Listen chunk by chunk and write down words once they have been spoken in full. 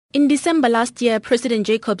In December last year, President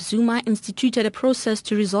Jacob Zuma instituted a process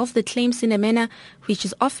to resolve the claims in a manner which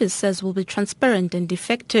his office says will be transparent and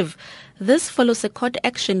effective. This follows a court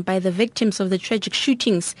action by the victims of the tragic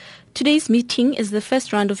shootings. Today's meeting is the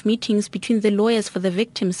first round of meetings between the lawyers for the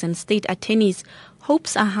victims and state attorneys.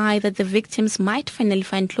 Hopes are high that the victims might finally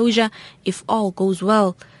find closure if all goes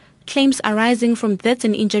well. Claims arising from deaths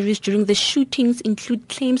and injuries during the shootings include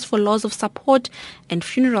claims for loss of support and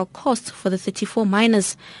funeral costs for the 34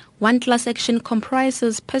 miners. One class action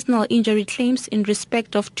comprises personal injury claims in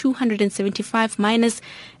respect of 275 miners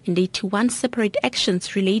and 81 separate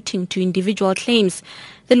actions relating to individual claims.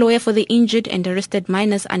 The lawyer for the injured and arrested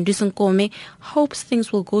miners, Andus Nkome, hopes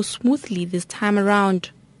things will go smoothly this time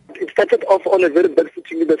around. It started off on a very bad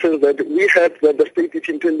footing in the sense that we heard that the state is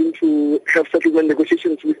intending to have settlement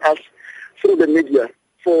negotiations with us through the media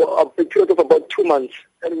for a period of about 2 months,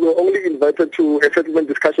 and we were only invited to a settlement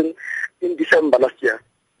discussion in December last year.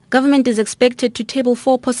 Government is expected to table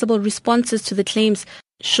 4 possible responses to the claims.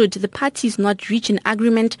 Should the parties not reach an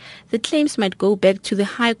agreement, the claims might go back to the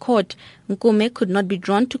High Court. Nkome could not be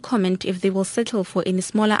drawn to comment if they will settle for any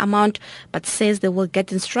smaller amount, but says they will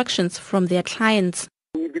get instructions from their clients.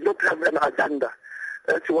 We did not have an agenda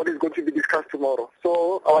as to what is going to be discussed tomorrow.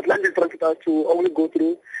 So our client instructed us to only go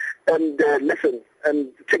through and listen and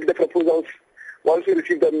take the proposals once we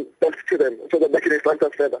receive them back to them so that they can instruct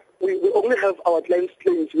us further. We only have our client's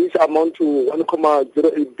claims which amount to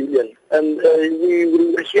 1.08 billion. And we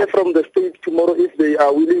will hear from the state tomorrow if they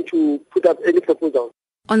are willing to put up any proposal.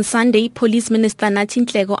 On Sunday, Police Minister Nathi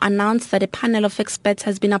Nhleko announced that a panel of experts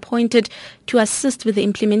has been appointed to assist with the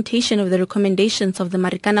implementation of the recommendations of the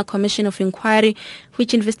Marikana Commission of Inquiry,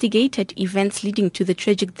 which investigated events leading to the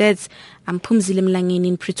tragic deaths. I'm Phumzile Mlangeni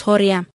in Pretoria.